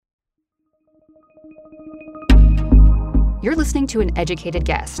You're listening to An Educated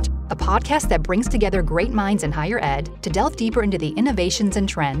Guest, a podcast that brings together great minds in higher ed to delve deeper into the innovations and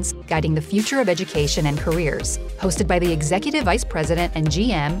trends guiding the future of education and careers. Hosted by the Executive Vice President and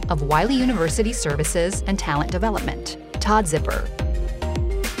GM of Wiley University Services and Talent Development, Todd Zipper.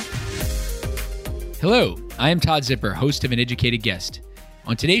 Hello, I am Todd Zipper, host of An Educated Guest.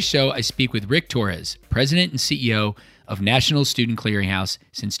 On today's show, I speak with Rick Torres, President and CEO of National Student Clearinghouse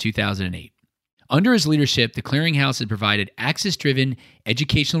since 2008. Under his leadership, the Clearinghouse has provided access-driven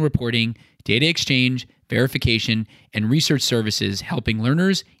educational reporting, data exchange, verification, and research services, helping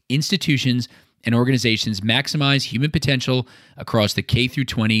learners, institutions, and organizations maximize human potential across the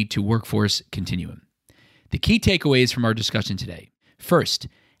K-12 to workforce continuum. The key takeaways from our discussion today. First,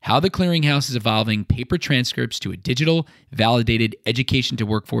 how the Clearinghouse is evolving paper transcripts to a digital, validated education to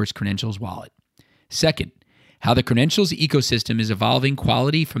workforce credentials wallet. Second, how the credentials ecosystem is evolving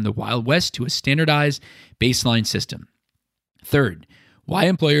quality from the Wild West to a standardized baseline system. Third, why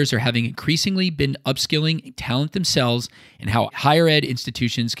employers are having increasingly been upskilling talent themselves and how higher ed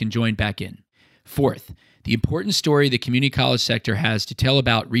institutions can join back in. Fourth, the important story the community college sector has to tell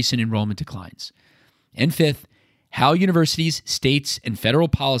about recent enrollment declines. And fifth, how universities, states, and federal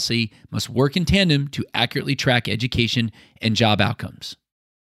policy must work in tandem to accurately track education and job outcomes.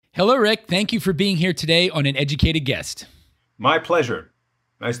 Hello, Rick. Thank you for being here today on An Educated Guest. My pleasure.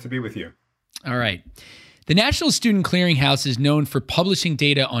 Nice to be with you. All right. The National Student Clearinghouse is known for publishing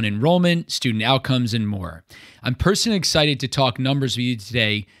data on enrollment, student outcomes, and more. I'm personally excited to talk numbers with you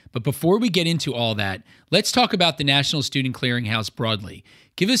today, but before we get into all that, let's talk about the National Student Clearinghouse broadly.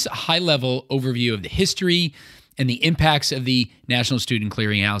 Give us a high-level overview of the history and the impacts of the National Student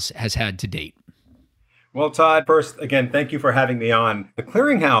Clearinghouse has had to date. Well, Todd, first, again, thank you for having me on. The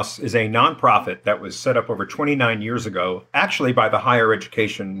Clearinghouse is a nonprofit that was set up over 29 years ago, actually by the higher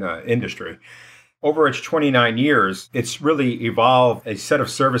education industry. Over its 29 years, it's really evolved a set of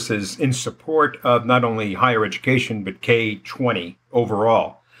services in support of not only higher education, but K-20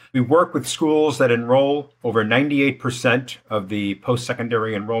 overall. We work with schools that enroll over 98% of the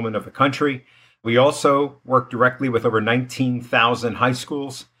post-secondary enrollment of the country. We also work directly with over 19,000 high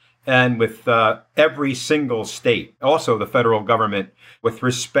schools and with every single state, also the federal government, with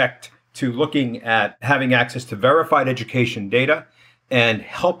respect to looking at having access to verified education data and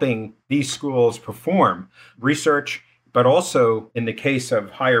helping these schools perform research, but also, in the case of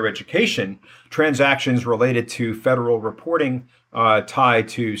higher education, transactions related to federal reporting tied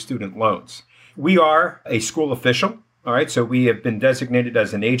to student loans. We are a school official. All right, so we have been designated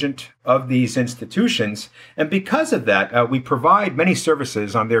as an agent of these institutions. And because of that, we provide many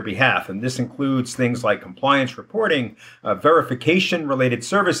services on their behalf. And this includes things like compliance reporting, verification related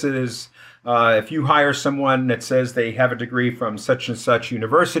services. If you hire someone that says they have a degree from such and such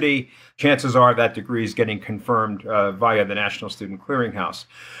university, chances are that degree is getting confirmed via the National Student Clearinghouse.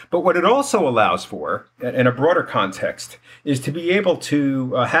 But what it also allows for, in a broader context, is to be able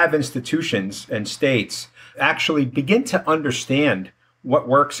to have institutions and states actually begin to understand what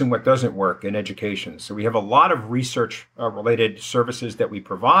works and what doesn't work in education. So we have a lot of research related services that we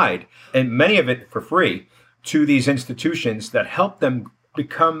provide, and many of it for free, to these institutions that help them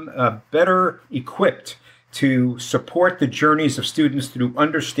become better equipped to support the journeys of students through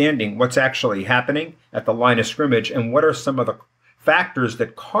understanding what's actually happening at the line of scrimmage and what are some of the factors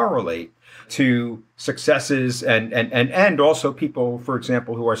that correlate to successes and also people, for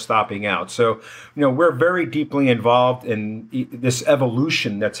example, who are stopping out. So, we're very deeply involved in this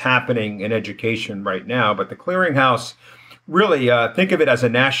evolution that's happening in education right now. But the Clearinghouse, really think of it as a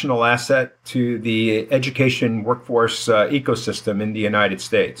national asset to the education workforce ecosystem in the United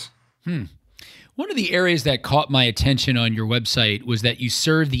States. One of the areas that caught my attention on your website was that you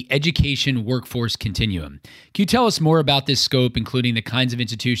serve the education workforce continuum. Can you tell us more about this scope, including the kinds of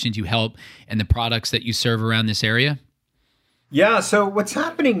institutions you help and the products that you serve around this area? Yeah, so what's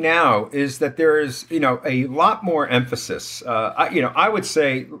happening now is that there is, a lot more emphasis. I would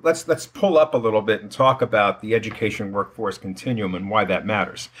say let's pull up a little bit and talk about the education workforce continuum and why that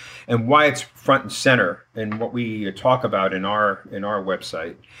matters, and why it's front and center in what we talk about in our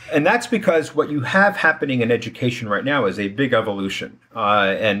website. And that's because what you have happening in education right now is a big evolution,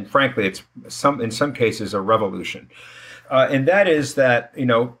 and frankly, it's in some cases a revolution. And that is that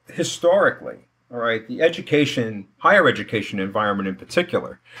historically. All right, the higher education environment in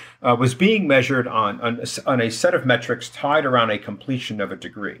particular, was being measured on a set of metrics tied around a completion of a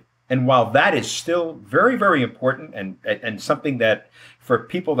degree. And while that is still very, very important and something that for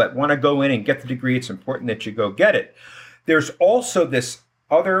people that want to go in and get the degree, it's important that you go get it. There's also this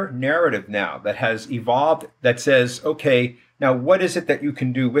other narrative now that has evolved that says, okay, Now, what is it that you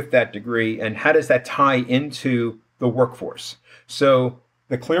can do with that degree, and how does that tie into the workforce? So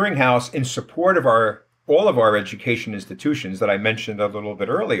the Clearinghouse, in support of all of our education institutions that I mentioned a little bit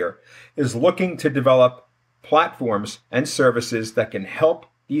earlier, is looking to develop platforms and services that can help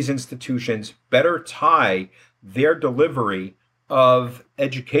these institutions better tie their delivery of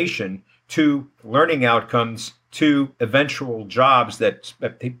education to learning outcomes, to eventual jobs that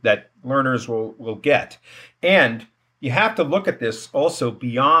learners will get. And you have to look at this also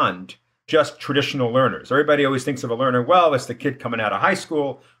beyond just traditional learners. Everybody always thinks of a learner, well, it's the kid coming out of high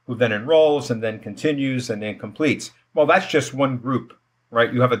school who then enrolls and then continues and then completes. Well, that's just one group,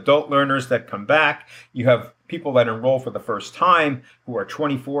 right? You have adult learners that come back. You have people that enroll for the first time who are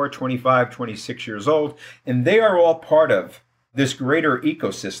 24, 25, 26 years old, and they are all part of this greater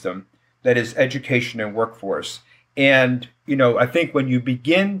ecosystem that is education and workforce. And, I think when you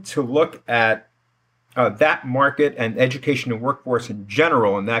begin to look at that market and education and workforce in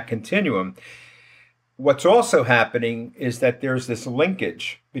general and that continuum, what's also happening is that there's this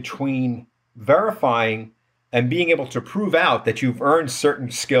linkage between verifying and being able to prove out that you've earned certain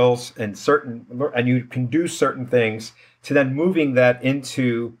skills and you can do certain things, to then moving that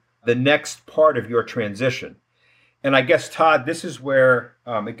into the next part of your transition. And I guess, Todd, this is where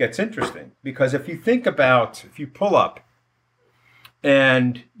it gets interesting, because if you pull up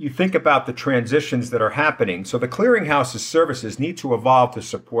and you think about the transitions that are happening, so the Clearinghouse's services need to evolve to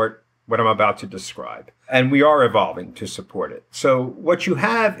support what I'm about to describe. And we are evolving to support it. So what you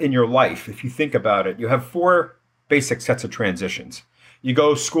have in your life, if you think about it, you have 4 basic sets of transitions. You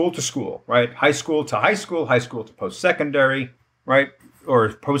go school to school, right? High school to high school to post-secondary, right? Or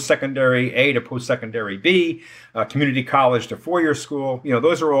post-secondary A to post-secondary B, community college to four-year school.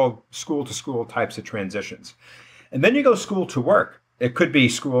 Those are all school-to-school types of transitions. And then you go school to work. It could be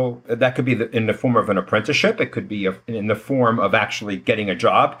school, that could be in the form of an apprenticeship. It could be in the form of actually getting a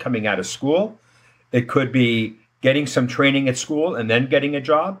job coming out of school. It could be getting some training at school and then getting a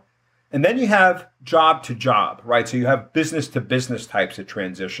job. And then you have job to job, right? So you have business to business types of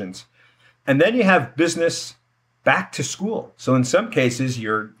transitions. And then you have business back to school. So in some cases,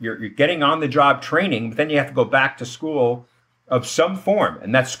 you're getting on the job training, but then you have to go back to school of some form.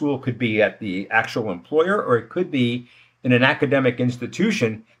 And that school could be at the actual employer, or it could be in an academic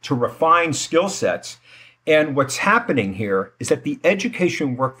institution to refine skill sets. And what's happening here is that the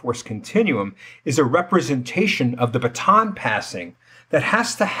education workforce continuum is a representation of the baton passing that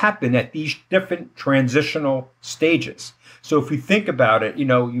has to happen at these different transitional stages. So if you think about it,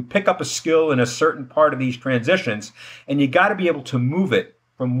 you pick up a skill in a certain part of these transitions, and you got to be able to move it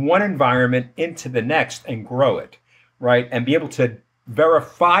from one environment into the next and grow it, right? And be able to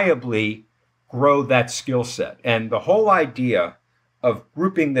verifiably grow that skill set. And the whole idea of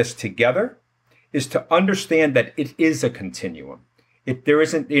grouping this together is to understand that it is a continuum.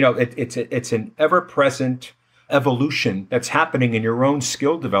 It's an ever-present evolution that's happening in your own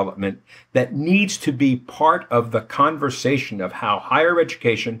skill development that needs to be part of the conversation of how higher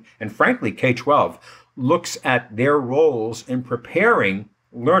education, and frankly K-12, looks at their roles in preparing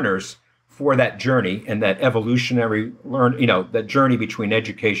learners for that journey and that evolutionary that journey between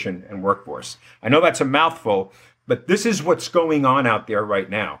education and workforce. I know that's a mouthful, but this is what's going on out there right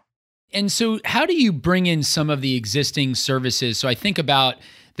now. And so how do you bring in some of the existing services? So I think about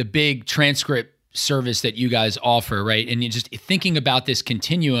the big transcript service that you guys offer, right? And you're just thinking about this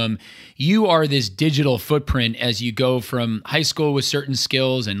continuum, you are this digital footprint as you go from high school with certain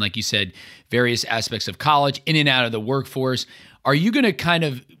skills and, like you said, various aspects of college, in and out of the workforce. Are you going to kind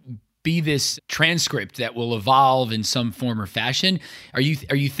of be this transcript that will evolve in some form or fashion? Are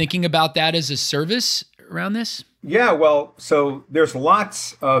you thinking about that as a service around this? Yeah, well, so there's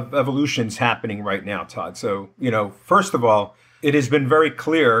lots of evolutions happening right now, Todd. So, first of all, it has been very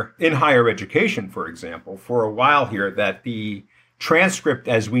clear in higher education, for example, for a while here, that the transcript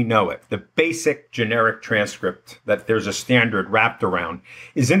as we know it, the basic generic transcript that there's a standard wrapped around,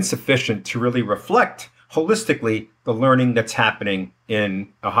 is insufficient to really reflect holistically the learning that's happening in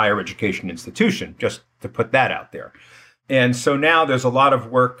a higher education institution, just to put that out there. And so now there's a lot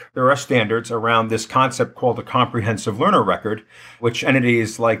of work, there are standards around this concept called a comprehensive learner record, which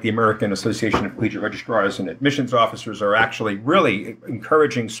entities like the American Association of Collegiate Registrars and Admissions Officers are actually really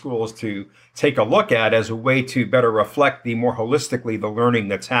encouraging schools to take a look at as a way to better reflect more holistically the learning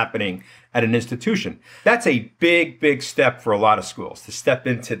that's happening at an institution. That's a big, big step for a lot of schools to step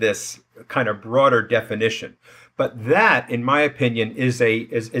into this kind of broader definition. But that, in my opinion, is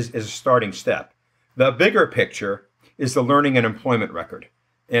a starting step. The bigger picture is the learning and employment record.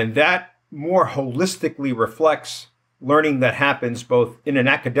 And that more holistically reflects learning that happens both in an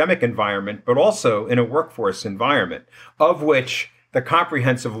academic environment, but also in a workforce environment, of which the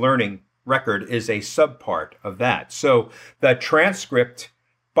comprehensive learning record is a subpart of that. So the transcript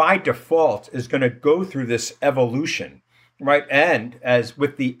by default is going to go through this evolution, right? And as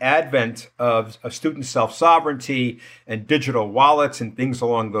with the advent of student self-sovereignty and digital wallets and things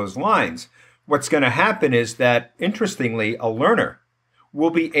along those lines, what's going to happen is that, interestingly, a learner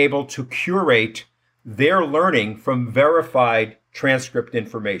will be able to curate their learning from verified transcript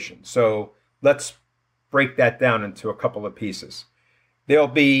information. So let's break that down into a couple of pieces. There'll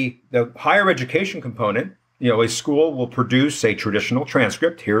be the higher education component. A school will produce a traditional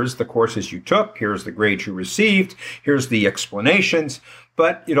transcript. Here's the courses you took. Here's the grades you received. Here's the explanations.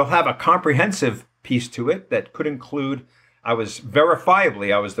 But it'll have a comprehensive piece to it that could include, I was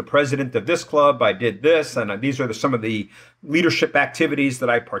the president of this club. I did this. And these are some of the leadership activities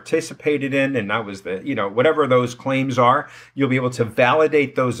that I participated in. And I was whatever those claims are, you'll be able to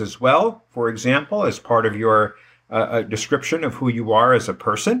validate those as well. For example, as part of your a description of who you are as a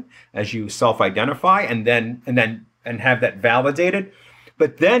person, as you self-identify, and have that validated.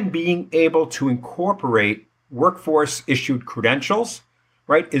 But then being able to incorporate workforce issued credentials,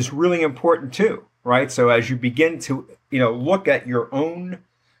 right, is really important too, right? So as you begin to, look at your own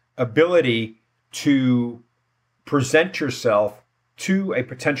ability to present yourself to a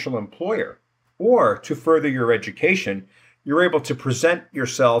potential employer or to further your education, you're able to present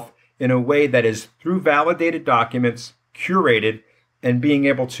yourself in a way that is through validated documents, curated, and being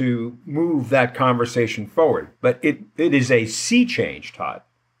able to move that conversation forward. But it is a sea change, Todd,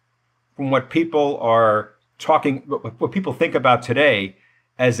 from what people what people think about today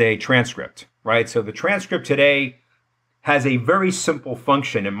as a transcript, right? So the transcript today has a very simple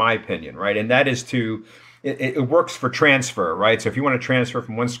function, in my opinion, right? And that is it works for transfer, right? So if you want to transfer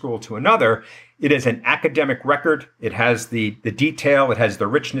from one school to another, it is an academic record. It has the detail. It has the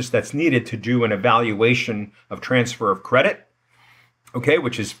richness that's needed to do an evaluation of transfer of credit, okay,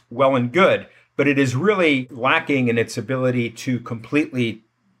 which is well and good. But it is really lacking in its ability to completely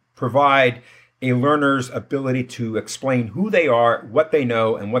provide a learner's ability to explain who they are, what they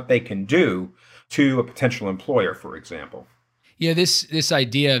know, and what they can do to a potential employer, for example. Yeah, this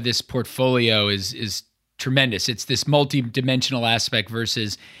idea of this portfolio is tremendous. It's this multi-dimensional aspect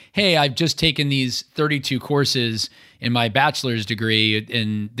versus, hey, I've just taken these 32 courses in my bachelor's degree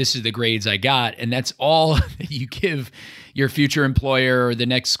and this is the grades I got. And that's all that you give your future employer or the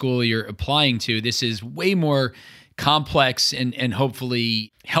next school you're applying to. This is way more complex and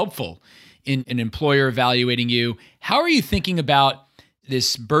hopefully helpful in an employer evaluating you. How are you thinking about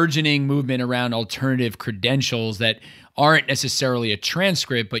this burgeoning movement around alternative credentials that aren't necessarily a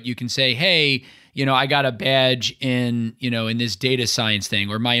transcript, but you can say, hey, I got a badge in this data science thing,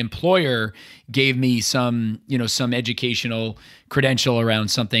 or my employer gave me some educational credential around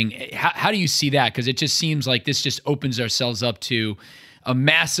something. How do you see that? Because it just seems like this just opens ourselves up to a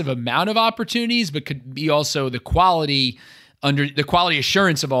massive amount of opportunities, but could be also the quality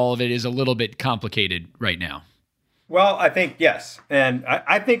assurance of all of it is a little bit complicated right now. Well, I think yes. And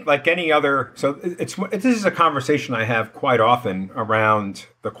I think like any other, so this is a conversation I have quite often around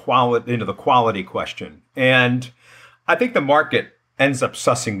the quality question. And I think the market ends up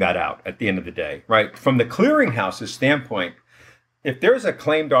sussing that out at the end of the day, right? From the clearinghouse's standpoint, if there's a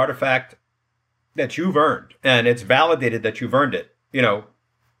claimed artifact that you've earned and it's validated that you've earned it,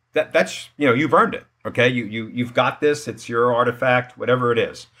 that's you've earned it. Okay. You've got this, it's your artifact, whatever it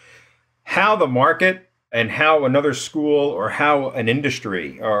is. How the market and how another school or how an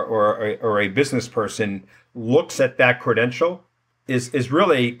industry or a business person looks at that credential is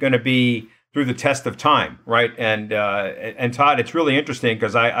really going to be through the test of time, right? And Todd, it's really interesting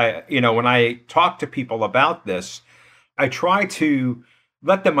because I when I talk to people about this, I try to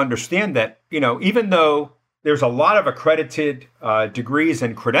let them understand that even though there's a lot of accredited degrees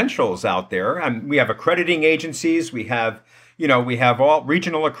and credentials out there, and we have accrediting agencies, we have all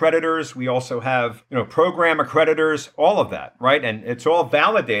regional accreditors. We also have, program accreditors, all of that, right? And it's all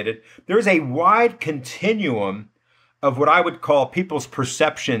validated. There's a wide continuum of what I would call people's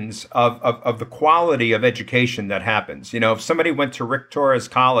perceptions of the quality of education that happens. If somebody went to Rick Torres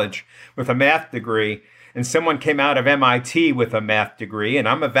College with a math degree and someone came out of MIT with a math degree and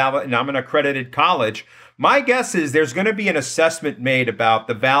I'm an accredited college, my guess is there's going to be an assessment made about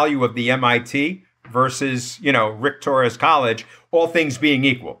the value of the MIT versus, Rick Torres College, all things being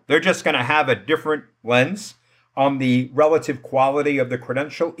equal. They're just going to have a different lens on the relative quality of the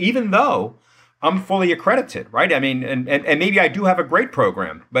credential, even though I'm fully accredited, right? I mean, and maybe I do have a great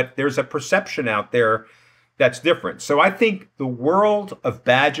program, but there's a perception out there that's different. So I think the world of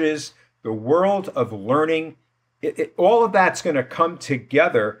badges, the world of learning all of that's going to come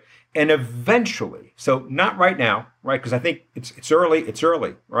together. And eventually, so not right now, right? Because I think it's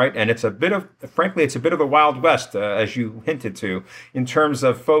early, right? And frankly, it's a bit of a Wild West, as you hinted to, in terms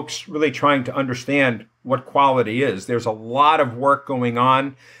of folks really trying to understand what quality is. There's a lot of work going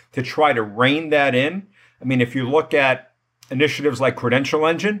on to try to rein that in. I mean, if you look at initiatives like Credential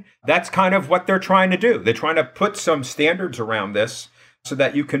Engine, that's kind of what they're trying to do. They're trying to put some standards around this so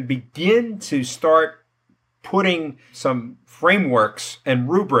that you can begin to start putting some frameworks and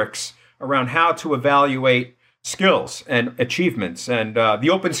rubrics around how to evaluate skills and achievements. And the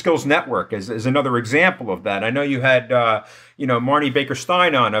Open Skills Network is another example of that. I know you had, Marnie Baker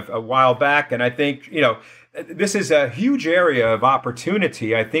Stein on a while back, and I think, this is a huge area of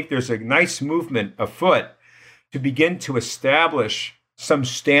opportunity. I think there's a nice movement afoot to begin to establish some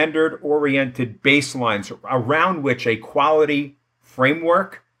standard-oriented baselines around which a quality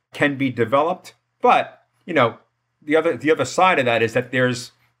framework can be developed. But the other side of that is that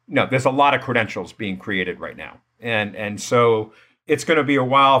there's a lot of credentials being created right now. And so it's going to be a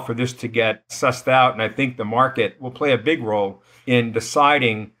while for this to get sussed out. And I think the market will play a big role in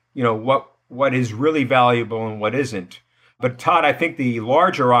deciding, what is really valuable and what isn't. But Todd, I think the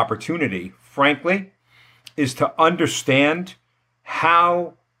larger opportunity, frankly, is to understand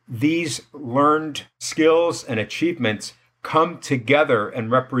how these learned skills and achievements come together and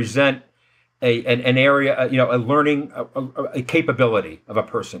represent an area, a learning, a capability of a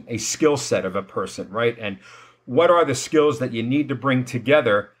person, a skill set of a person, right? And what are the skills that you need to bring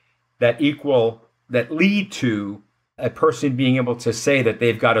together that lead to a person being able to say that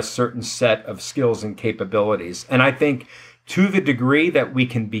they've got a certain set of skills and capabilities? And I think to the degree that we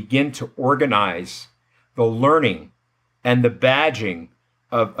can begin to organize the learning and the badging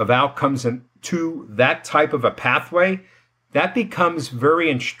of outcomes and to that type of a pathway, that becomes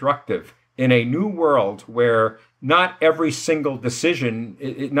very instructive in a new world where not every single decision,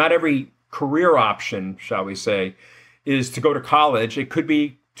 not every career option, shall we say, is to go to college. It could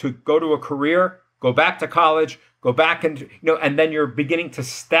be to go to a career, go back to college, go back and then you're beginning to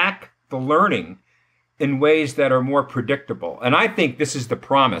stack the learning in ways that are more predictable. And I think this is the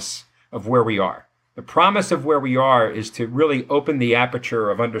promise of where we are. The promise of where we are is to really open the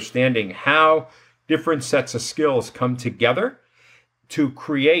aperture of understanding how different sets of skills come together to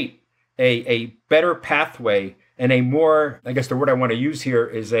create a better pathway and a more, I guess the word I want to use here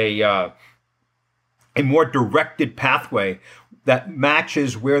is a more directed pathway that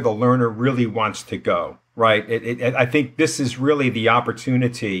matches where the learner really wants to go, right? I think this is really the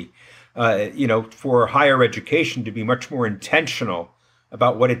opportunity, for higher education to be much more intentional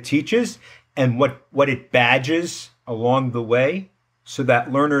about what it teaches and what it badges along the way so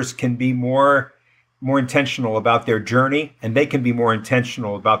that learners can be more intentional about their journey, and they can be more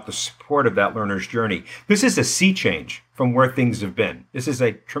intentional about the support of that learner's journey. This is a sea change from where things have been. This is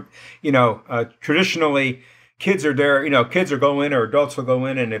traditionally kids are there, kids are going or adults will go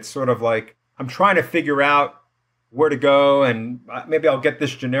in, and it's sort of like, I'm trying to figure out where to go, and maybe I'll get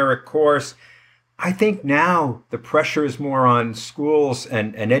this generic course. I think now the pressure is more on schools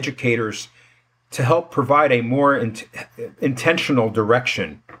and educators to help provide a more intentional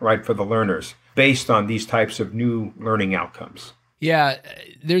direction, right, for the learners, based on these types of new learning outcomes. Yeah,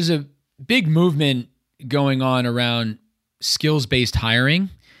 there's a big movement going on around skills-based hiring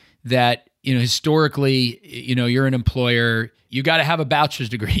that, historically, you're an employer, you got to have a bachelor's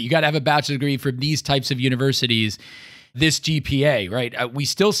degree. You got to have a bachelor's degree from these types of universities, this GPA, right? We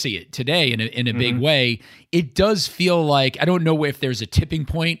still see it today in a big way. It does feel like, I don't know if there's a tipping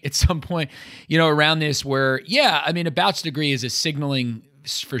point at some point, around this where, a bachelor's degree is a signaling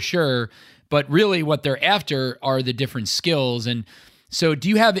for sure, but really what they're after are the different skills. And so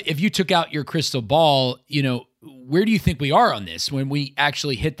if you took out your crystal ball, where do you think we are on this when we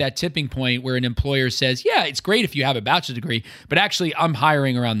actually hit that tipping point where an employer says, yeah, it's great if you have a bachelor's degree, but actually I'm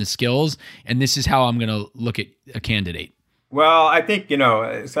hiring around the skills and this is how I'm going to look at a candidate? Well, I think,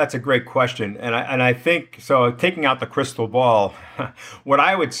 that's a great question. And I think, so taking out the crystal ball, what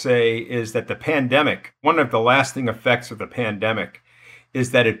I would say is that the pandemic, one of the lasting effects of the pandemic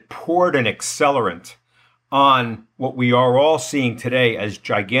is that it poured an accelerant on what we are all seeing today as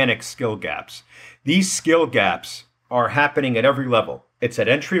gigantic skill gaps. These skill gaps are happening at every level. It's at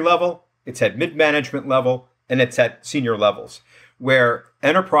entry level, it's at mid-management level, and it's at senior levels, where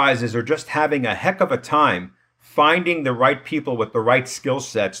enterprises are just having a heck of a time finding the right people with the right skill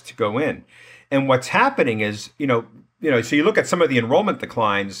sets to go in. And what's happening is, so you look at some of the enrollment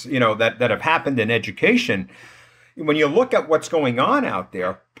declines, that have happened in education. When you look at what's going on out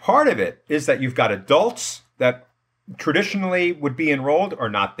there, part of it is that you've got adults that traditionally would be enrolled are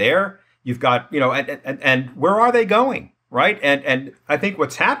not there. You've got, and where are they going, right? And I think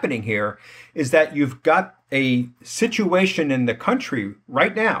what's happening here is that you've got a situation in the country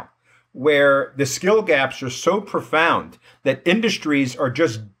right now where the skill gaps are so profound that industries are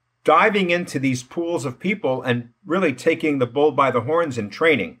just diving into these pools of people and really taking the bull by the horns in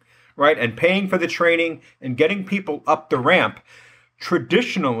training, right? And paying for the training and getting people up the ramp.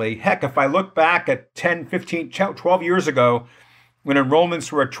 Traditionally, heck, if I look back at 10, 15, 12 years ago, when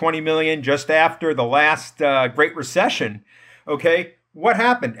enrollments were at 20 million just after the last Great Recession, okay, what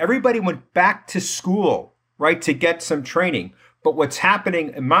happened? Everybody went back to school, right, to get some training. But what's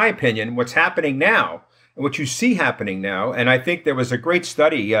happening, in my opinion, what's happening now, and what you see happening now, and I think there was a great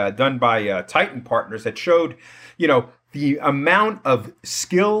study done by Titan Partners that showed, the amount of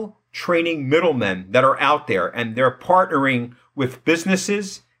skill training middlemen that are out there, and they're partnering with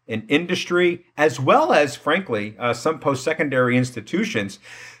businesses and industry, as well as, frankly, some post-secondary institutions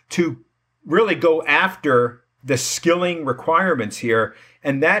to really go after the skilling requirements here.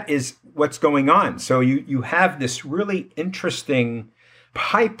 And that is what's going on. So you have this really interesting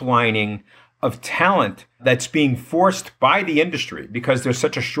pipelining of talent that's being forced by the industry because there's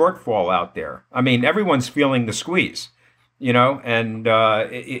such a shortfall out there. I mean, everyone's feeling the squeeze, and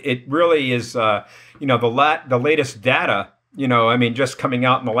it really is, the latest data, just coming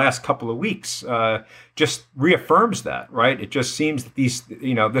out in the last couple of weeks, just reaffirms that, right? It just seems that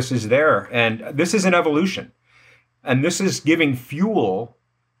this is there, and this is an evolution, and this is giving fuel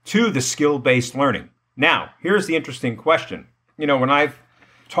to the skill-based learning. Now, here's the interesting question. When I've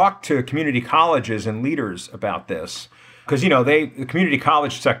talked to community colleges and leaders about this, because, the community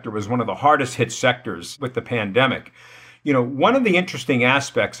college sector was one of the hardest hit sectors with the pandemic. One of the interesting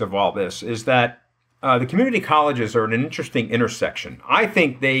aspects of all this is that the community colleges are an interesting intersection. I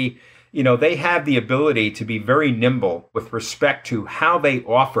think they have the ability to be very nimble with respect to how they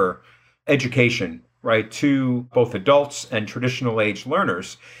offer education, right, to both adults and traditional age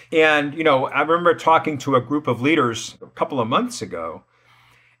learners. And, I remember talking to a group of leaders a couple of months ago,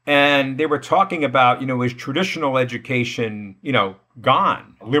 and they were talking about, is traditional education,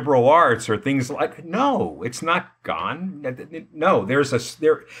 gone? Liberal arts or things like, no, it's not gone. No,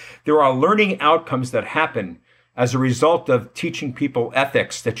 there are learning outcomes that happen as a result of teaching people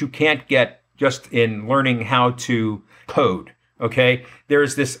ethics that you can't get just in learning how to code, okay?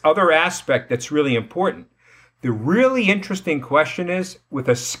 There's this other aspect that's really important. The really interesting question is, with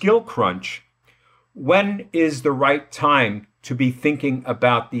a skill crunch, when is the right time to be thinking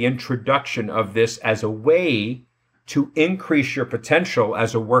about the introduction of this as a way to increase your potential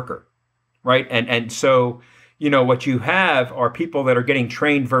as a worker, right? And so, what you have are people that are getting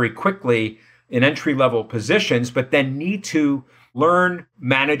trained very quickly in entry-level positions, but then need to learn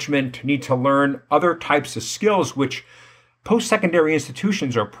management, need to learn other types of skills, which post-secondary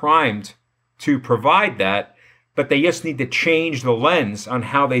institutions are primed to provide that, but they just need to change the lens on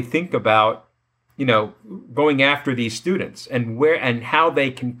how they think about going after these students and how they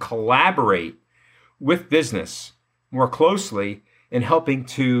can collaborate with business more closely in helping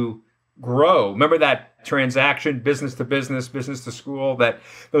to grow. Remember that transaction, business to business, business to school, that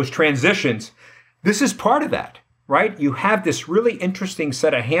those transitions, this is part of that, right? You have this really interesting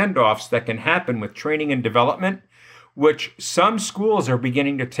set of handoffs that can happen with training and development, which some schools are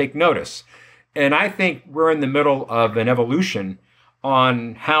beginning to take notice. And I think we're in the middle of an evolution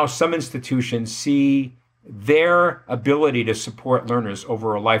on how some institutions see their ability to support learners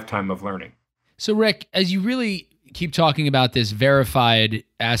over a lifetime of learning. So, Rick, as you really keep talking about this verified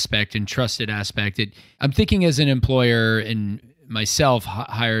aspect and trusted aspect, I'm thinking as an employer and myself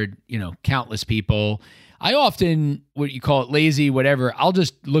hired, countless people. I often, what you call it, lazy, whatever, I'll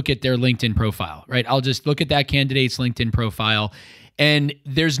just look at their LinkedIn profile, right? I'll just look at that candidate's LinkedIn profile. And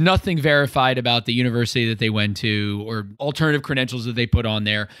there's nothing verified about the university that they went to or alternative credentials that they put on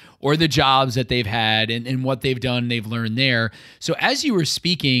there or the jobs that they've had and what they've done, they've learned there. So as you were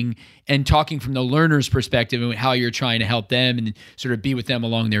speaking and talking from the learner's perspective and how you're trying to help them and sort of be with them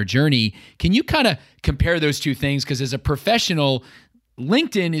along their journey, can you kind of compare those two things? Because as a professional,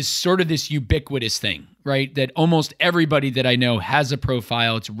 LinkedIn is sort of this ubiquitous thing, right? That almost everybody that I know has a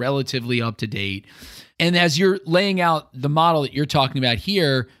profile. It's relatively up to date. And as you're laying out the model that you're talking about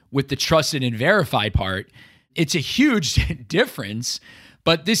here with the trusted and verified part, it's a huge difference.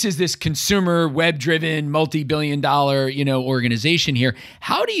 But this is this consumer, web-driven, multi-billion-dollar, organization here.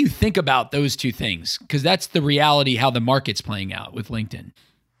 How do you think about those two things? Because that's the reality, how the market's playing out with LinkedIn.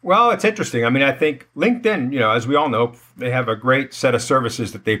 Well, it's interesting. I mean, I think LinkedIn, as we all know, they have a great set of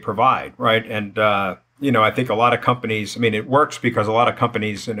services that they provide, right? And I think a lot of companies, it works because a lot of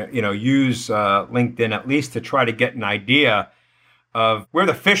companies, use LinkedIn at least to try to get an idea of where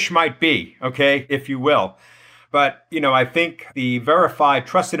the fish might be, okay, if you will. But, I think the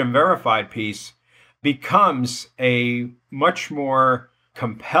trusted and verified piece becomes a much more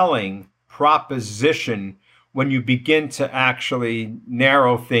compelling proposition when you begin to actually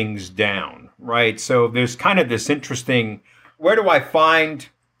narrow things down, right? So there's kind of this interesting, where do I find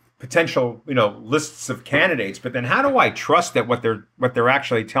potential, lists of candidates, but then how do I trust that what they're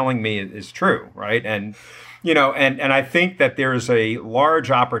actually telling me is true, right? And, and I think that there's a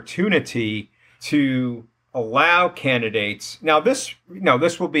large opportunity to allow candidates. Now this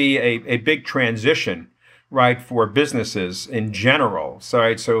will be a big transition, right, for businesses in general.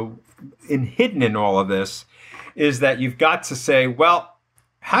 So hidden in all of this is that you've got to say, well,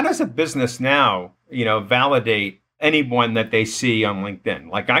 how does a business now, validate anyone that they see on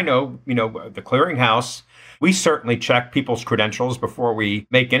LinkedIn? Like I know, the Clearinghouse, we certainly check people's credentials before we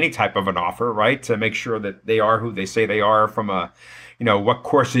make any type of an offer, right? To make sure that they are who they say they are from what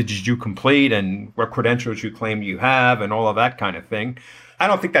courses did you complete and what credentials you claim you have and all of that kind of thing. I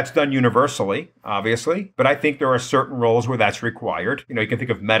don't think that's done universally, obviously, but I think there are certain roles where that's required. You can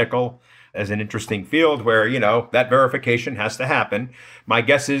think of medical as an interesting field where, that verification has to happen. My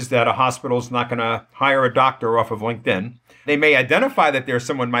guess is that a hospital is not going to hire a doctor off of LinkedIn. They may identify that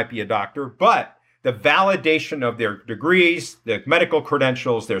someone might be a doctor, but the validation of their degrees, their medical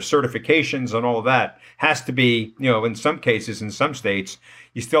credentials, their certifications, and all of that has to be, in some cases, in some states,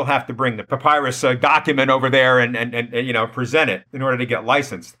 you still have to bring the papyrus document over there and present it in order to get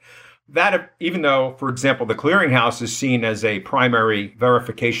licensed. That, even though, for example, the Clearinghouse is seen as a primary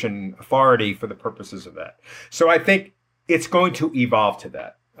verification authority for the purposes of that. So I think it's going to evolve to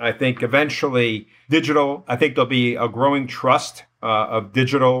that. I think eventually I think there'll be a growing trust of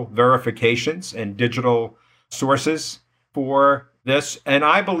digital verifications and digital sources for this. And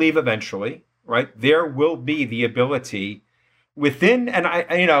I believe eventually, right, there will be the ability within, and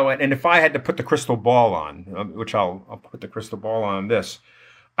and if I had to put the crystal ball on, which I'll put the crystal ball on this,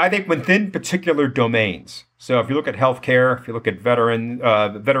 I think within particular domains. So if you look at healthcare, if you look at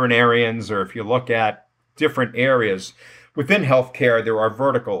veterinarians, or if you look at different areas within healthcare, there are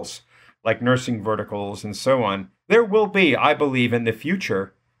verticals like nursing verticals and so on. There will be, I believe, in the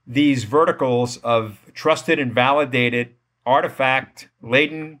future, these verticals of trusted and validated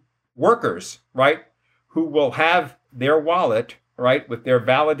artifact-laden workers, right, who will have their wallet, right, with their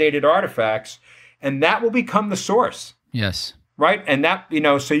validated artifacts, and that will become the source. Yes. Right? And that,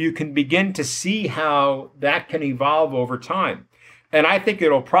 so you can begin to see how that can evolve over time. And I think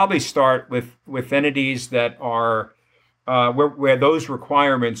it'll probably start with entities that are where those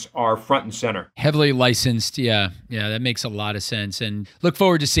requirements are front and center. Heavily licensed. Yeah, that makes a lot of sense. And look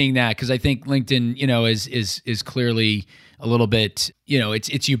forward to seeing that, because I think LinkedIn, is clearly a little bit,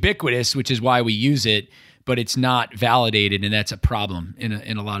 it's ubiquitous, which is why we use it, but it's not validated, and that's a problem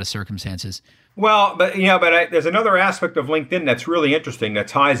in a lot of circumstances. Well, but there's another aspect of LinkedIn that's really interesting that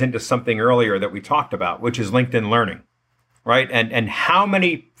ties into something earlier that we talked about, which is LinkedIn Learning, right? And how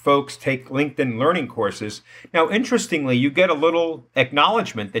many folks take LinkedIn Learning courses. Now, interestingly, you get a little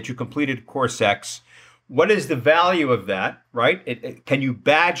acknowledgement that you completed course X. What is the value of that, right? Can you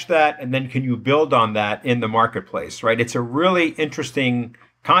badge that, and then can you build on that in the marketplace, right? It's a really interesting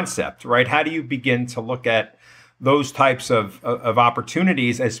concept, right? How do you begin to look at those types of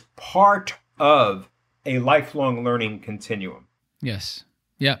opportunities as part of a lifelong learning continuum? Yes.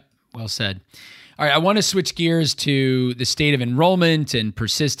 Yeah. Well said. All right. I want to switch gears to the state of enrollment and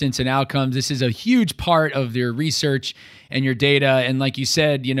persistence and outcomes. This is a huge part of your research and your data. And like you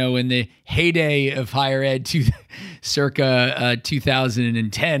said, in the heyday of higher ed, circa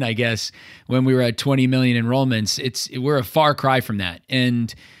 2010, I guess, when we were at 20 million enrollments, we're a far cry from that.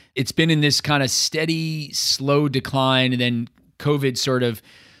 And it's been in this kind of steady, slow decline. And then COVID sort of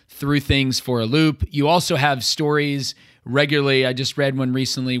threw things for a loop. You also have stories regularly. I just read one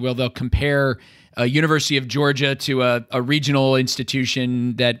recently where they'll compare University of Georgia to a regional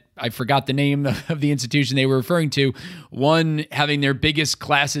institution that I forgot the name of the institution they were referring to. One having their biggest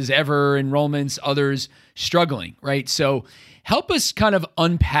classes ever, enrollments, others struggling, right? So help us kind of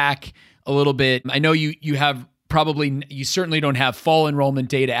unpack a little bit. I know you have you certainly don't have fall enrollment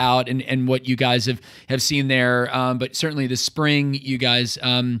data out and what you guys have seen there. But certainly the spring, you guys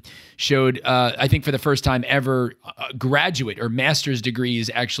showed, I think for the first time ever, graduate or master's degrees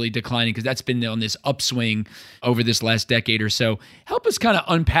actually declining, because that's been on this upswing over this last decade or so. Help us kind of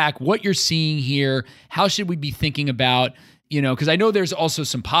unpack what you're seeing here. How should we be thinking about, because I know there's also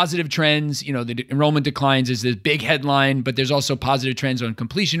some positive trends. The enrollment declines is this big headline, but there's also positive trends on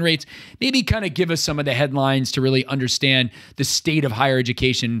completion rates. Maybe kind of give us some of the headlines to really understand the state of higher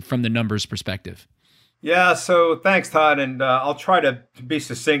education from the numbers perspective. Yeah, so thanks, Todd, and I'll try to be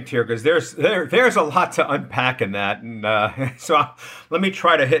succinct here because there's a lot to unpack in that, and let me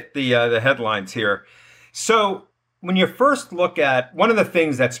try to hit the headlines here. So when you first look at one of the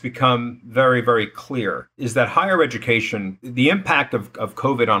things that's become very, very clear is that higher education, the impact of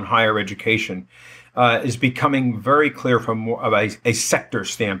COVID on higher education is becoming very clear from more of a sector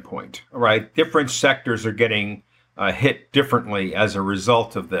standpoint, right? Different sectors are getting hit differently as a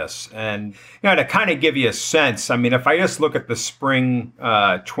result of this. And to kind of give you a sense, I mean, if I just look at the spring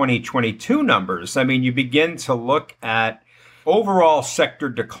 2022 numbers, I mean, you begin to look at overall sector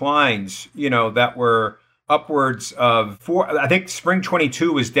declines, that were upwards of I think spring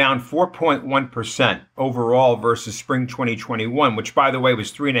 22 was down 4.1% overall versus spring 2021, which, by the way,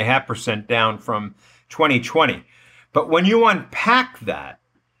 was 3.5% down from 2020. But when you unpack that,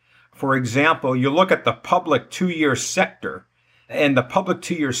 for example, you look at the public two-year sector, and the public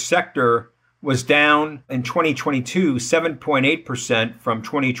two-year sector was down in 2022 7.8% from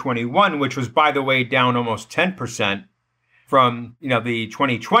 2021, which was, by the way, down almost 10% from the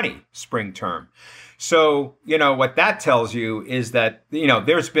 2020 spring term. So, what that tells you is that,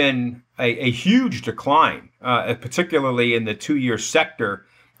 there's been a huge decline, particularly in the two-year sector,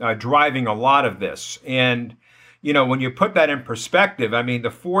 driving a lot of this. And, when you put that in perspective, I mean, the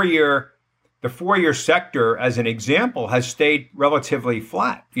four-year sector, as an example, has stayed relatively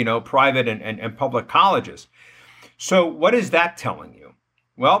flat, private and public colleges. So what is that telling you?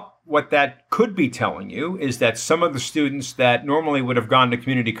 Well, what that could be telling you is that some of the students that normally would have gone to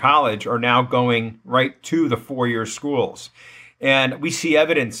community college are now going right to the four-year schools. And we see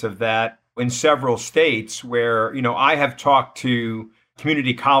evidence of that in several states where, I have talked to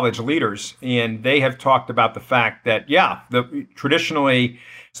community college leaders, and they have talked about the fact that, traditionally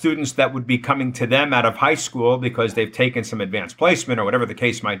students that would be coming to them out of high school because they've taken some advanced placement or whatever the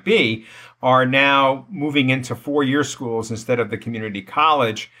case might be, are now moving into four-year schools instead of the community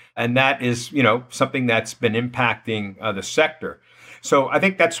college. And that is, something that's been impacting the sector. So I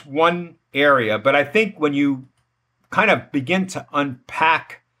think that's one area. But I think when you kind of begin to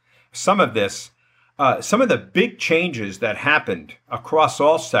unpack some of this, some of the big changes that happened across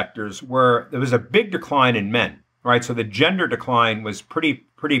all sectors were there was a big decline in men, right? So the gender decline was pretty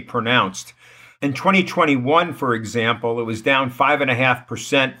pronounced. In 2021, for example, it was down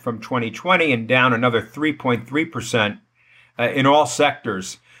 5.5% from 2020 and down another 3.3% in all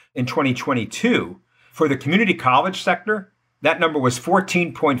sectors in 2022. For the community college sector, that number was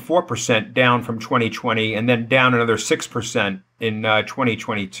 14.4% down from 2020 and then down another 6% in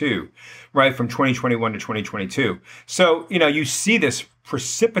 2022, right, from 2021 to 2022. So, you see this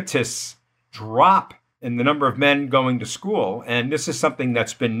precipitous drop in the number of men going to school, and this is something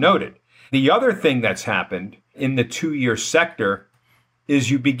that's been noted. The other thing that's happened in the two-year sector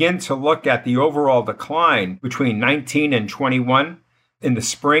is you begin to look at the overall decline between 19 and 21 in the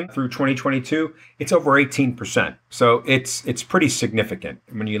spring through 2022. It's over 18%. So it's pretty significant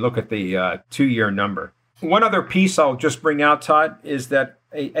when you look at the two-year number. One other piece I'll just bring out, Todd, is that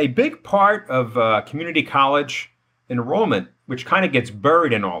a big part of community college enrollment, which kind of gets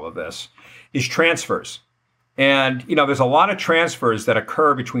buried in all of this, is transfers. And, there's a lot of transfers that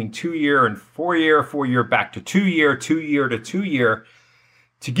occur between 2-year and 4-year, 4-year back to 2-year, 2-year to 2-year.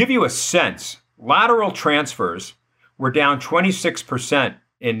 To give you a sense, lateral transfers were down 26%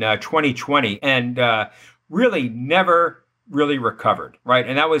 in 2020 and really never really recovered, right?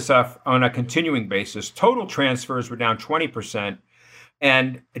 And that was on a continuing basis. Total transfers were down 20%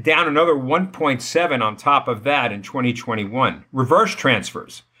 and down another 1.7 on top of that in 2021. Reverse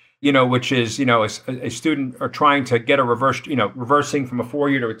transfers, which is, a student are trying to get a reversing from a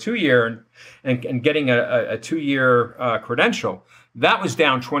 4-year to a 2-year and getting a 2-year credential. That was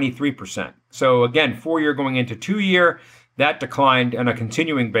down 23%. So again, 4-year going into 2-year, that declined on a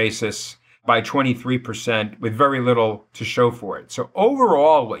continuing basis by 23% with very little to show for it. So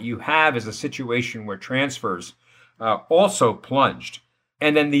overall, what you have is a situation where transfers also plunged.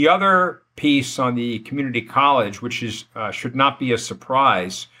 And then the other piece on the community college, which is should not be a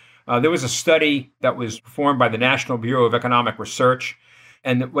surprise, there was a study that was performed by the National Bureau of Economic Research.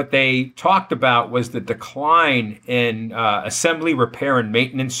 And what they talked about was the decline in assembly, repair, and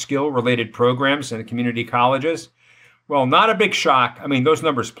maintenance skill-related programs in the community colleges. Well, not a big shock. I mean, those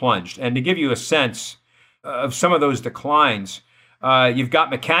numbers plunged. And to give you a sense of some of those declines, you've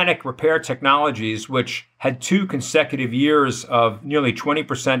got mechanic repair technologies, which had 2 consecutive years of nearly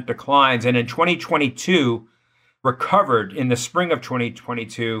 20% declines. And in 2022, recovered in the spring of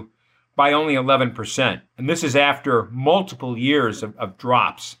 2022 by only 11%. And this is after multiple years of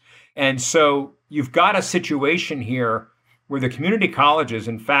drops. And so you've got a situation here where the community colleges,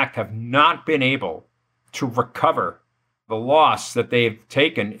 in fact, have not been able to recover the loss that they've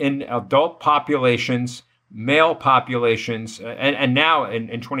taken in adult populations, male populations, and now in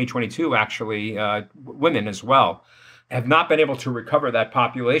 2022, actually, women as well, have not been able to recover that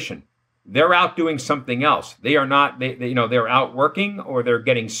population. They're out doing something else. They are not, they're out working or they're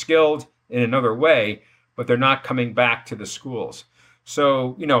getting skilled in another way, but they're not coming back to the schools.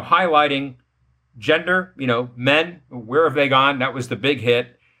 So, highlighting gender, men, where have they gone? That was the big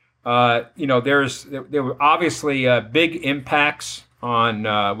hit. There were obviously big impacts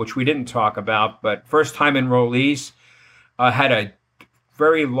on, which we didn't talk about, but first-time enrollees had a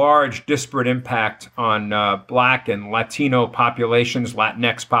very large disparate impact on Black and Latino populations.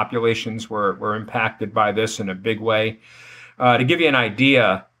 Latinx populations were impacted by this in a big way. To give you an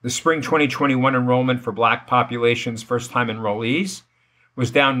idea, the spring 2021 enrollment for Black populations, first-time enrollees, was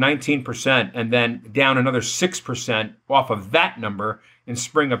down 19% and then down another 6% off of that number in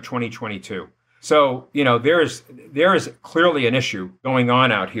spring of 2022. So, there is clearly an issue going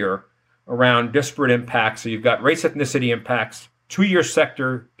on out here around disparate impacts. So you've got race ethnicity impacts, two-year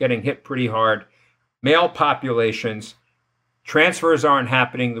sector getting hit pretty hard, male populations, transfers aren't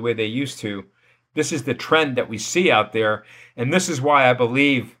happening the way they used to. This is the trend that we see out there. And this is why I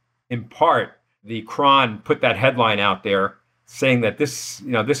believe, in part, the Cron put that headline out there saying that this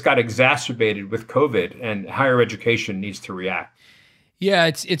got exacerbated with COVID and higher education needs to react. Yeah,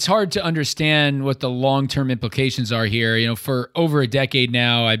 it's hard to understand what the long-term implications are here. For over a decade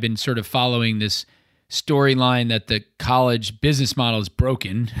now, I've been sort of following this storyline that the college business model is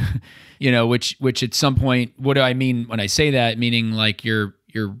broken, which at some point, what do I mean when I say that? Meaning like your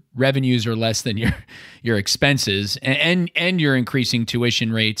revenues are less than your expenses and you're increasing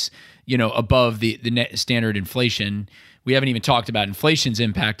tuition rates, above the net standard inflation. We haven't even talked about inflation's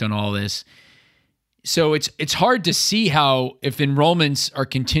impact on all this. So it's hard to see how, if enrollments are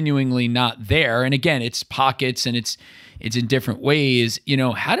continually not there, and again, it's pockets and it's in different ways,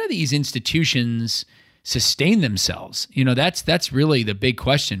 how do these institutions sustain themselves? That's really the big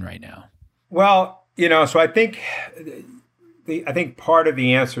question right now. Well, so I think part of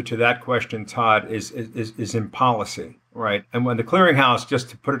the answer to that question, Todd, is in policy, right? And when the clearinghouse, just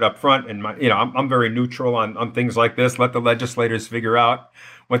to put it up front, and I'm very neutral on things like this. Let the legislators figure out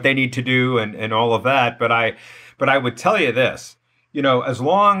what they need to do and all of that. But I would tell you this, as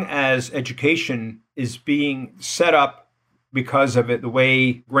long as education is being set up because of it, the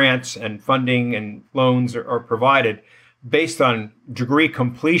way grants and funding and loans are provided based on degree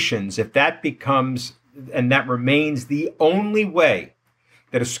completions, if that becomes and that remains the only way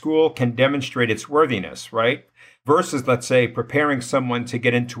that a school can demonstrate its worthiness, right? Versus, let's say, preparing someone to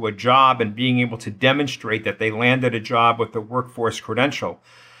get into a job and being able to demonstrate that they landed a job with a workforce credential.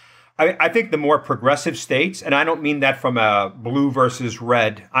 I think the more progressive states, and I don't mean that from a blue versus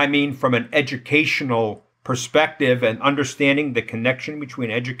red, I mean from an educational perspective and understanding the connection between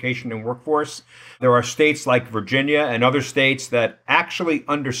education and workforce. There are states like Virginia and other states that actually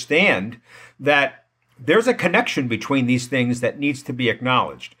understand that there's a connection between these things that needs to be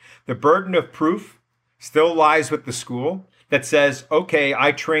acknowledged. The burden of proof still lies with the school that says, okay,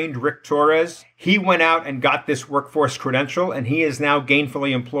 I trained Rick Torres. He went out and got this workforce credential, and he is now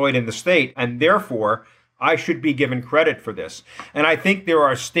gainfully employed in the state, and therefore I should be given credit for this. And I think there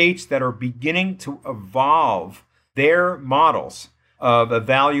are states that are beginning to evolve their models of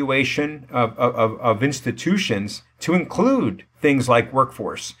evaluation of institutions to include things like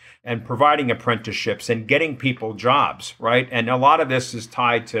workforce and providing apprenticeships and getting people jobs, right? And a lot of this is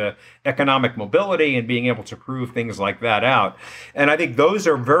tied to economic mobility and being able to prove things like that out. And I think those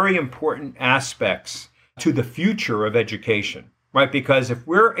are very important aspects to the future of education, right? Because if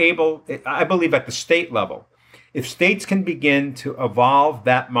we're able, I believe at the state level, if states can begin to evolve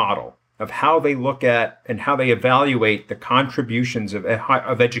that model of how they look at and how they evaluate the contributions of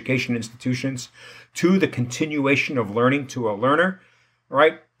education institutions to the continuation of learning to a learner,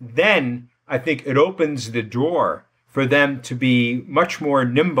 right? Then I think it opens the door for them to be much more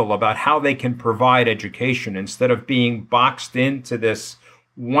nimble about how they can provide education instead of being boxed into this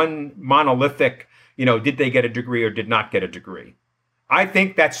one monolithic, did they get a degree or did not get a degree? I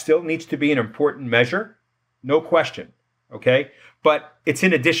think that still needs to be an important measure, no question, okay? But it's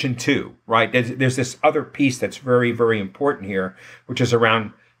in addition to, right? There's this other piece that's very, very important here, which is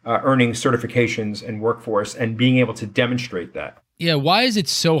around earning certifications and workforce and being able to demonstrate that. Yeah, why is it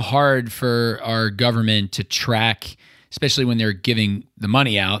so hard for our government to track, especially when they're giving the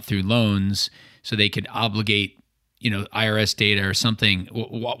money out through loans so they could obligate, IRS data or something?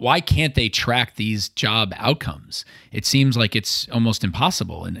 Why can't they track these job outcomes? It seems like it's almost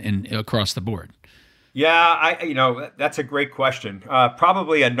impossible and across the board. Yeah, that's a great question.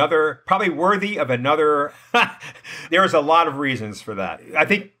 Probably worthy of another. There's a lot of reasons for that. I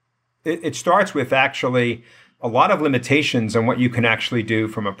think it starts with actually a lot of limitations on what you can actually do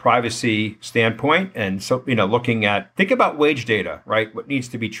from a privacy standpoint. And so, think about wage data, right? What needs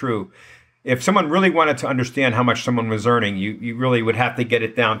to be true. If someone really wanted to understand how much someone was earning, you really would have to get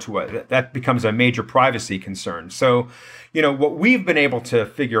it down to that becomes a major privacy concern. So, what we've been able to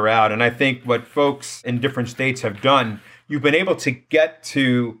figure out, and I think what folks in different states have done, you've been able to get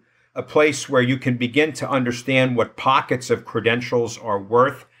to a place where you can begin to understand what pockets of credentials are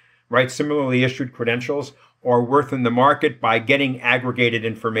worth, right? Similarly issued credentials are worth in the market by getting aggregated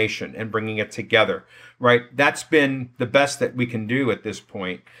information and bringing it together, right? That's been the best that we can do at this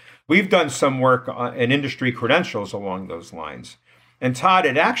point. We've done some work in industry credentials along those lines. And Todd,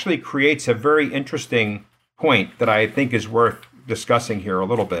 it actually creates a very interesting point that I think is worth discussing here a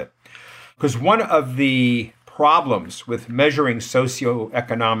little bit. Because one of the problems with measuring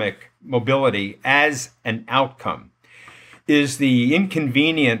socioeconomic mobility as an outcome is the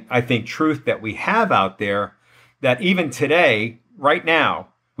inconvenient, I think, truth that we have out there that even today, right now,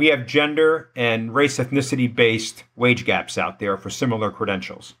 we have gender and race ethnicity-based wage gaps out there for similar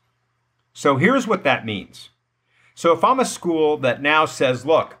credentials. So here's what that means. So if I'm a school that now says,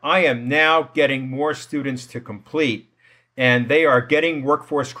 look, I am now getting more students to complete and they are getting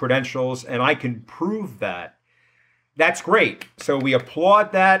workforce credentials and I can prove that, that's great. So we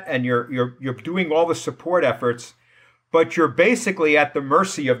applaud that and you're doing all the support efforts, but you're basically at the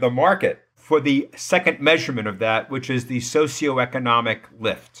mercy of the market for the second measurement of that, which is the socioeconomic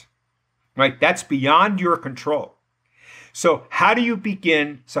lift, right? That's beyond your control. So how do you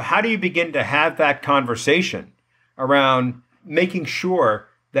begin to have that conversation around making sure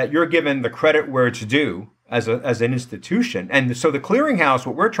that you're given the credit where it's due as an institution? And so the clearinghouse,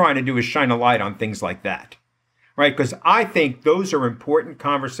 what we're trying to do is shine a light on things like that, right? Because I think those are important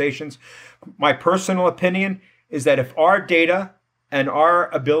conversations. My personal opinion is that if our data and our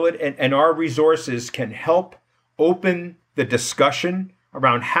ability and our resources can help open the discussion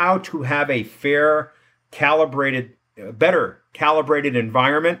around how to have a fair, better calibrated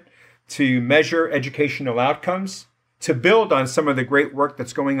environment to measure educational outcomes, to build on some of the great work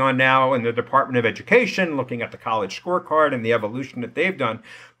that's going on now in the Department of Education, looking at the college scorecard and the evolution that they've done.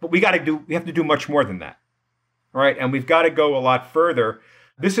 But we have to do much more than that, right? And we've got to go a lot further.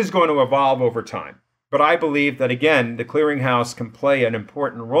 This is going to evolve over time. But I believe that, again, the clearinghouse can play an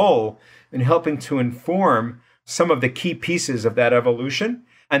important role in helping to inform some of the key pieces of that evolution.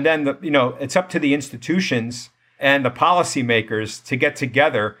 And then, it's up to the institutions and the policymakers to get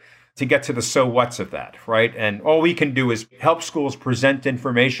together to get to the so what's of that, right? And all we can do is help schools present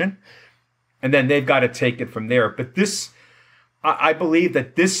information, and then they've got to take it from there. But I believe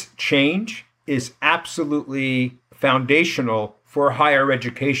that this change is absolutely foundational for higher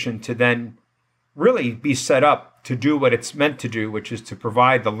education to then really be set up to do what it's meant to do, which is to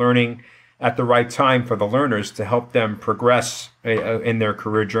provide the learning at the right time for the learners to help them progress in their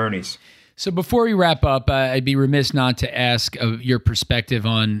career journeys. So before we wrap up, I'd be remiss not to ask your perspective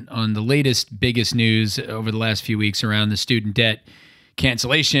on the latest, biggest news over the last few weeks around the student debt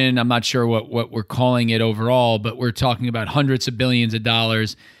cancellation. I'm not sure what we're calling it overall, but we're talking about hundreds of billions of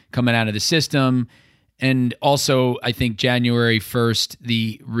dollars coming out of the system. And also, I think January 1st,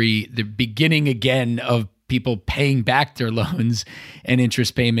 the beginning again of people paying back their loans and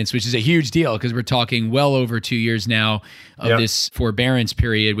interest payments, which is a huge deal because we're talking well over 2 years now of this forbearance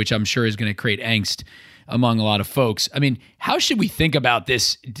period, which I'm sure is going to create angst among a lot of folks. I mean, how should we think about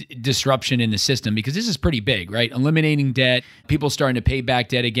this disruption in the system? Because this is pretty big, right? Eliminating debt, people starting to pay back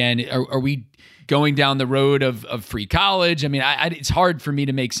debt again. Are we going down the road of free college? I mean, it's hard for me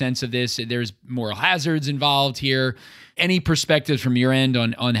to make sense of this. There's moral hazards involved here. Any perspectives from your end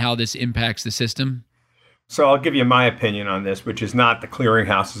on how this impacts the system? So I'll give you my opinion on this, which is not the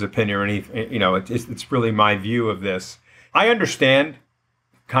clearinghouse's opinion or anything. It's really my view of this. I understand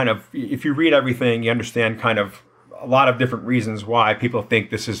kind of, if you read everything, you understand kind of a lot of different reasons why people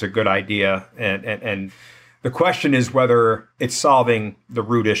think this is a good idea. And the question is whether it's solving the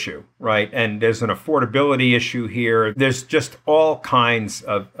root issue, right? And there's an affordability issue here. There's just all kinds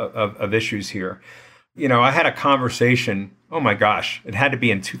of issues here. I had a conversation, oh my gosh, it had to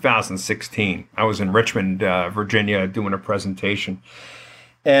be in 2016. I was in Richmond, Virginia, doing a presentation.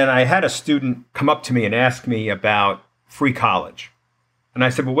 And I had a student come up to me and ask me about free college. And I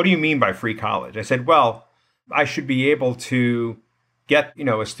said, well, what do you mean by free college? I said, well, I should be able to get,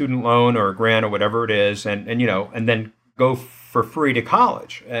 a student loan or a grant or whatever it is, and then go for free to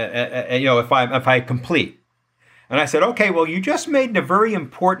college, if I complete. And I said, okay, well, you just made a very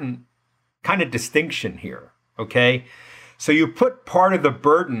important kind of distinction here, okay? So you put part of the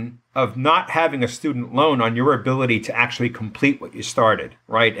burden of not having a student loan on your ability to actually complete what you started,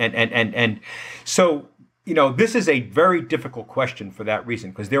 right? And so, this is a very difficult question for that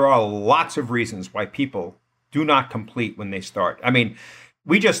reason, because there are lots of reasons why people do not complete when they start. I mean,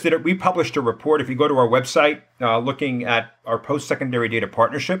 we just did it. We published a report, if you go to our website, looking at our post-secondary data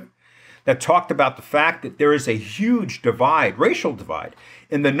partnership, that talked about the fact that there is a huge divide, racial divide,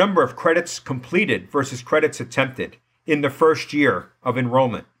 in the number of credits completed versus credits attempted in the first year of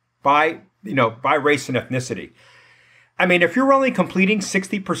enrollment by race and ethnicity. I mean, if you're only completing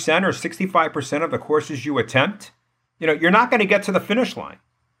 60% or 65% of the courses you attempt, you're not going to get to the finish line,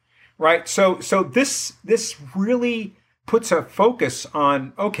 right? So this really puts a focus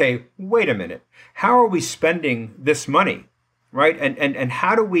on, okay, wait a minute, how are we spending this money, right? And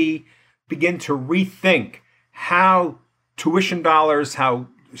how do we begin to rethink how tuition dollars, how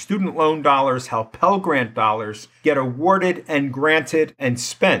student loan dollars, how Pell Grant dollars get awarded and granted and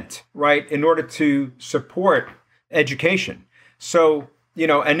spent, right, in order to support education. So,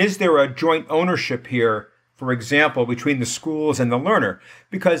 and is there a joint ownership here, for example, between the schools and the learner?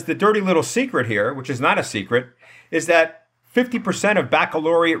 Because the dirty little secret here, which is not a secret, is that 50% of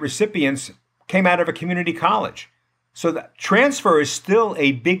baccalaureate recipients came out of a community college. So that transfer is still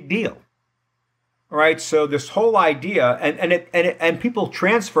a big deal. All right, so this whole idea, and people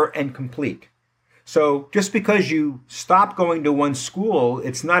transfer and complete. So just because you stop going to one school,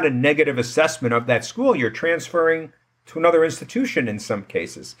 it's not a negative assessment of that school. You're transferring to another institution in some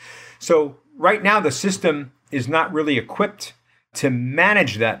cases. So right now, the system is not really equipped to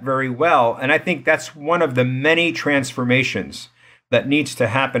manage that very well. And I think that's one of the many transformations that needs to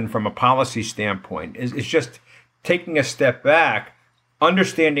happen from a policy standpoint, is just taking a step back,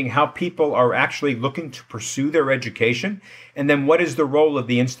 understanding how people are actually looking to pursue their education, and then what is the role of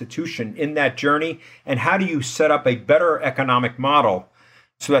the institution in that journey, and how do you set up a better economic model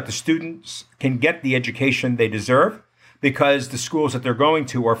so that the students can get the education they deserve, because the schools that they're going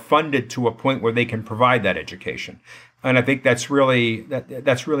to are funded to a point where they can provide that education. And I think that's really at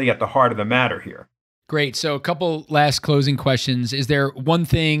the heart of the matter here. Great. So a couple last closing questions. Is there one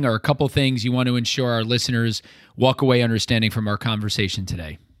thing or a couple things you want to ensure our listeners walk away understanding from our conversation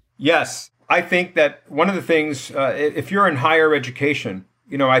today? Yes. I think that one of the things, if you're in higher education,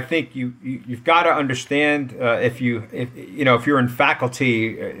 I think you've got to understand if you're in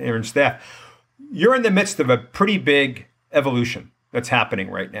faculty or in staff, you're in the midst of a pretty big evolution that's happening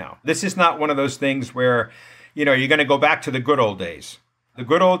right now. This is not one of those things where, you're going to go back to the good old days. The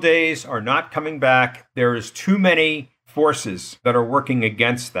good old days are not coming back. There is too many forces that are working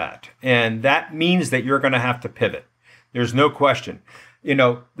against that. And that means that you're going to have to pivot. There's no question.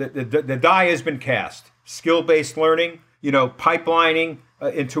 The die has been cast. Skill-based learning, pipelining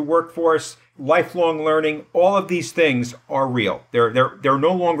into workforce, lifelong learning, all of these things are real. They're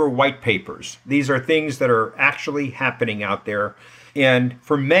no longer white papers. These are things that are actually happening out there. And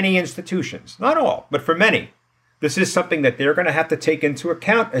for many institutions, not all, but for many, this is something that they're going to have to take into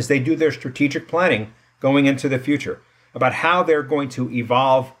account as they do their strategic planning going into the future about how they're going to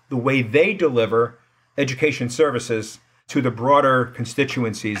evolve the way they deliver education services to the broader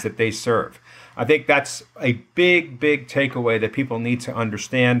constituencies that they serve. I think that's a big, big takeaway that people need to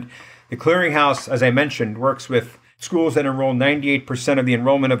understand. The Clearinghouse, as I mentioned, works with schools that enroll 98% of the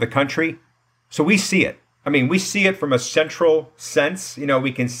enrollment of the country. So we see it. I mean, we see it from a central sense.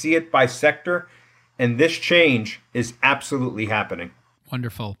 We can see it by sector. And this change is absolutely happening.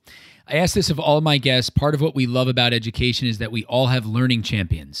 Wonderful. I ask this of all my guests. Part of what we love about education is that we all have learning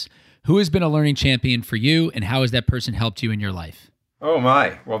champions. Who has been a learning champion for you, and how has that person helped you in your life? Oh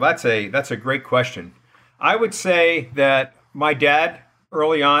my. Well, that's a great question. I would say that my dad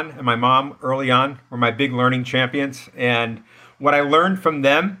early on and my mom early on were my big learning champions. And what I learned from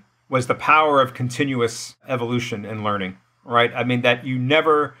them was the power of continuous evolution and learning, right? I mean, that you're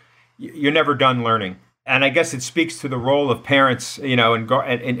never done learning. And I guess it speaks to the role of parents,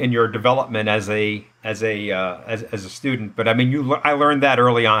 in your development as a student. But I mean, I learned that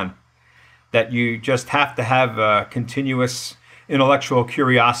early on, that you just have to have a continuous intellectual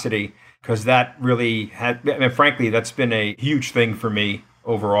curiosity, because that really frankly, that's been a huge thing for me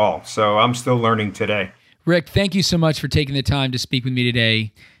overall. So I'm still learning today. Rick, thank you so much for taking the time to speak with me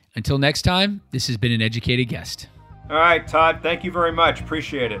today. Until next time, this has been An Educated Guest. All right, Todd, thank you very much.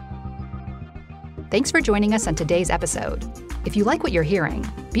 Appreciate it. Thanks for joining us on today's episode. If you like what you're hearing,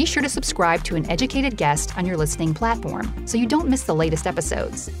 be sure to subscribe to An Educated Guest on your listening platform so you don't miss the latest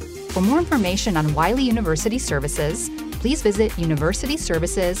episodes. For more information on Wiley University services, please visit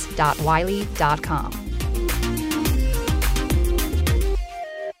universityservices.wiley.com.